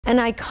An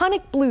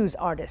iconic blues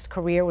artist's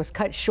career was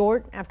cut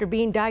short after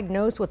being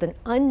diagnosed with an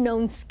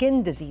unknown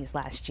skin disease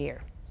last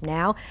year.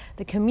 Now,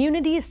 the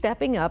community is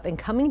stepping up and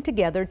coming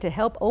together to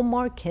help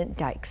Omar Kent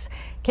Dykes.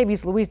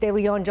 KVU's Luis De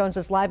Leon Jones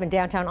was live in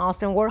downtown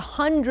Austin, where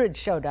hundreds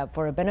showed up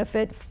for a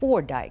benefit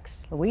for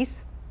Dykes.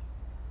 Luis?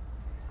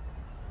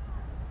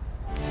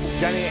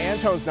 Jenny,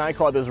 Antone's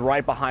Nightclub is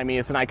right behind me.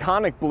 It's an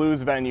iconic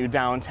blues venue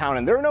downtown,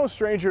 and they're no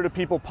stranger to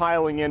people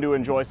piling in to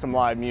enjoy some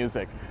live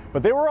music.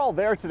 But they were all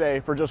there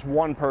today for just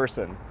one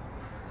person.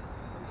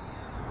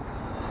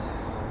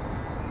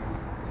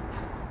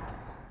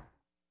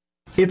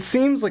 It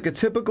seems like a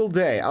typical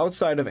day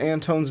outside of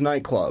Antone's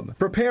Nightclub,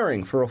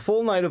 preparing for a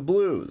full night of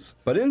blues.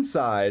 But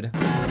inside,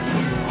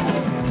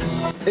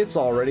 it's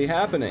already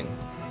happening.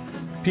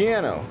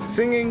 Piano,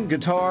 singing,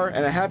 guitar,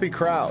 and a happy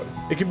crowd.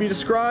 It can be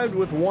described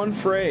with one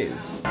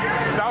phrase.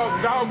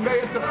 Dog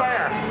day at the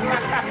fair.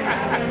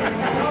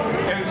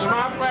 It's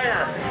my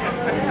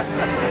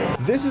fair.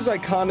 This is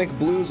iconic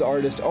blues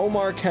artist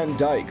Omar Kent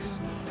Dykes.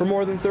 For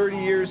more than 30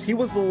 years, he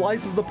was the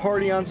life of the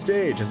party on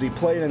stage as he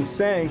played and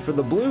sang for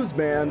the blues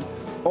band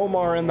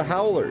Omar and the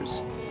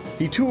Howlers.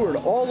 He toured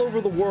all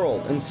over the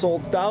world and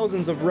sold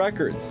thousands of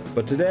records,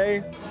 but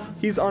today,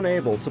 he's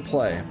unable to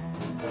play.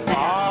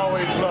 I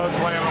always loved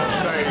playing on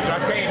stage.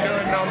 I can't do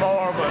it no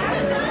more, but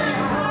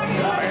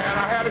man,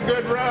 I had a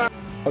good run.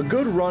 A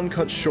good run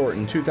cut short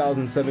in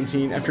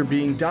 2017 after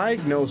being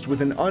diagnosed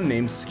with an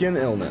unnamed skin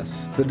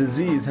illness. The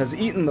disease has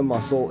eaten the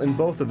muscle in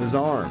both of his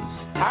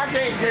arms. I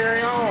can't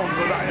carry on,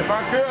 but if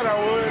I could, I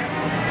would.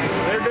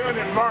 They're doing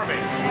it for me.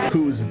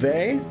 Who's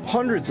they?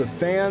 Hundreds of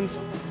fans,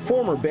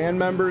 former band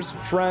members,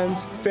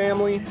 friends,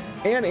 family,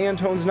 and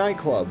Antone's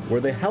Nightclub,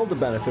 where they held a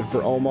benefit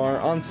for Omar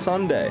on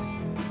Sunday,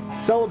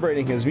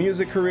 celebrating his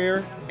music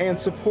career and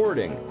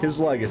supporting his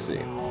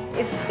legacy.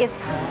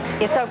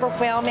 It's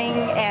overwhelming,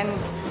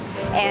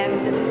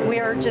 and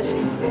we're just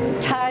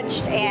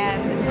touched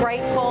and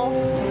grateful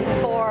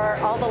for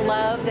all the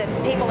love that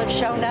people have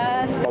shown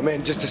us. Oh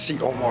man, just to see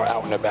Omar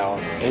out and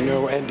about, you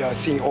know, and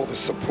seeing all the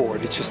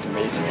support, it's just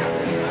amazing out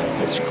there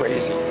tonight. It's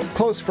crazy.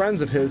 Close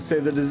friends of his say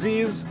the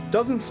disease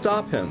doesn't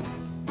stop him.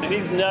 And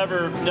he's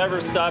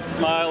never stopped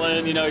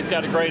smiling. You know, he's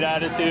got a great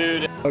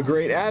attitude. A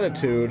great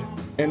attitude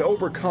and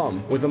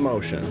overcome with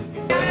emotion.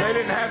 They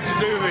didn't have to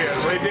do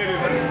this. They did it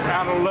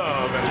out of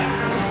love.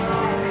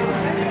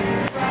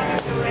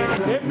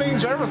 And it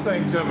means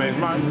everything to me.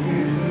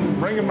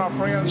 Bringing my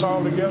friends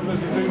all together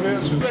to do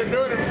this. They're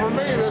doing it for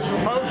me. This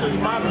is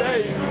my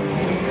day.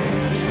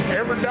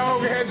 Every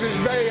dog has his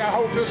day. I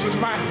hope this is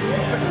mine.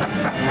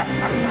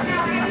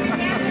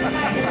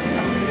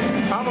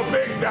 I'm a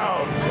big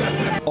dog.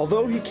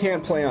 Although he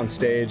can't play on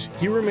stage,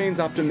 he remains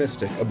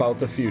optimistic about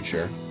the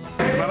future.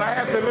 But I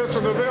have to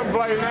listen to them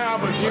play now,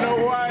 but you know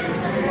what?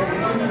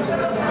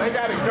 They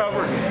got it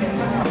covered.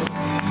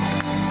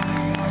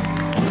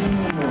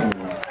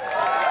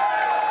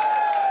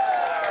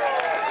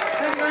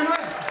 Thank you very much.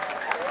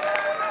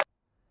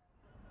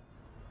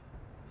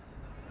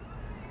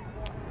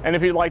 And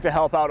if you'd like to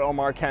help out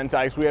Omar Kent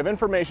Dykes, we have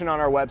information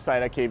on our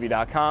website at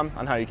KVU.com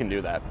on how you can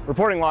do that.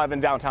 Reporting live in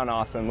downtown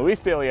Austin,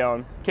 Luis De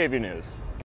Leon, KVU News.